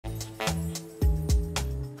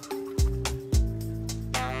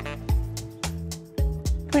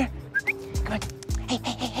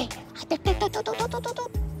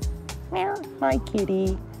Hi,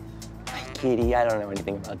 kitty. Hi, kitty. I don't know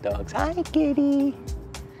anything about dogs. Hi, kitty.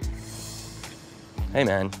 Hey,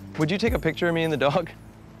 man. Would you take a picture of me and the dog?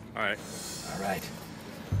 All right. All right.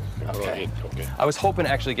 Okay. Okay. I was hoping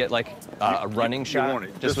to actually get like a running shot. You want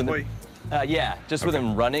it this way? Yeah, just with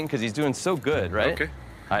him running, because he's doing so good, right? Okay.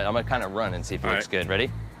 All right, I'm gonna kind of run and see if he looks good. Ready?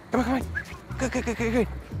 Come on, come on. Good, good, good, good, good.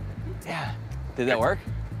 Yeah. Did that work?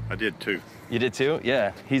 I did too. You did too?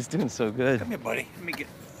 Yeah. He's doing so good. Come here, buddy. Let me get.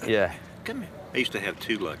 Yeah. Come here. I used to have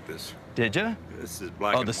two like this. Did you? This is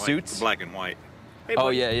black and the white. suits? Black and white. Hey, Oh,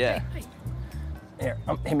 buddy. yeah, yeah. Hey. Here,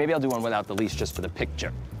 hey, maybe I'll do one without the leash just for the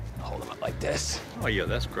picture. Hold him up like this. Oh yeah,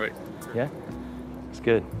 that's great. Yeah? It's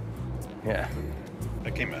good. Yeah.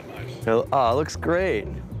 That came out nice. Oh, it looks great.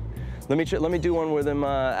 Let me do one with him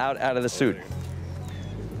out of the suit.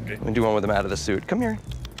 Okay. Let me do one with him out of the suit. Come here.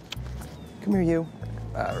 Come here, you.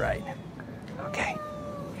 All right. Okay.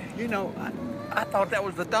 You know, I thought that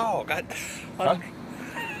was the dog. I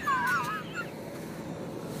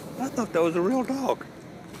thought that was a real dog.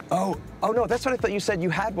 Oh no, that's what I thought you said. You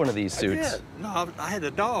had one of these suits. I did. No, I had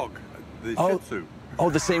a dog. The Oh. Shih Tzu. Oh,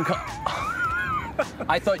 the same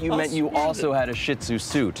I thought you meant you also had a Shih Tzu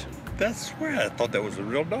suit. That's where I thought that was a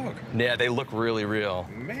real dog. Yeah, they look really real.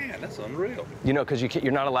 Man, that's unreal. You know, because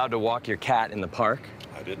you're not allowed to walk your cat in the park.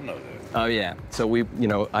 I didn't know that. Oh yeah. So we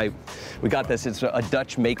got this. It's a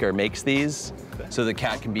Dutch maker makes these, so the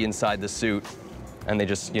cat can be inside the suit, and they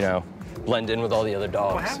just blend in with all the other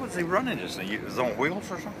dogs. Well, how was he running this thing? Is it on wheels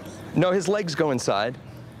or something? No, his legs go inside.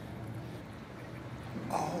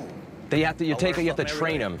 Oh. You have to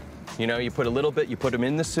train him. You know, you put a little bit, you put them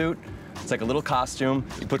in the suit. It's like a little costume.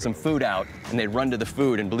 You put some food out, and they run to the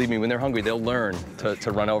food. And believe me, when they're hungry, they'll learn to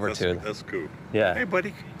run over to it. That's cool. Yeah. Hey,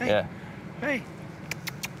 buddy. Hey. Yeah. Hey.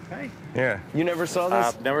 Hey. Yeah. You never saw this?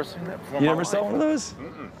 I've never seen that before. You never saw one of those?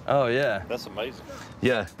 Mm-mm. Oh yeah. That's amazing.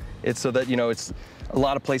 Yeah. It's so that it's a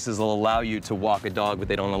lot of places will allow you to walk a dog, but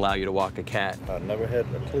they don't allow you to walk a cat. I never had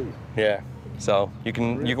a clue. Yeah. So you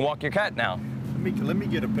can walk your cat now. Let me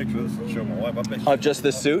get a picture of this and show my wife. I bet Of just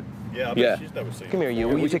this suit? Yeah, I bet she's never seen it. Come here, you.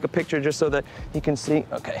 Will you take a picture just so that you can see?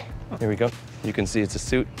 Okay. Here we go. You can see it's a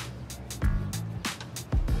suit.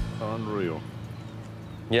 Unreal.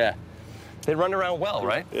 Yeah. They run around well,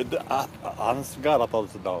 right? Honest to God, I thought it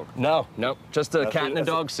was a dog. No, just a cat in a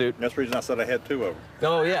dog suit. That's the reason I said I had two of them.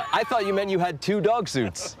 Oh, yeah. I thought you meant you had two dog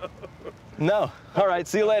suits. No. All right.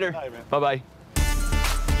 See you later. Bye, man. Bye-bye.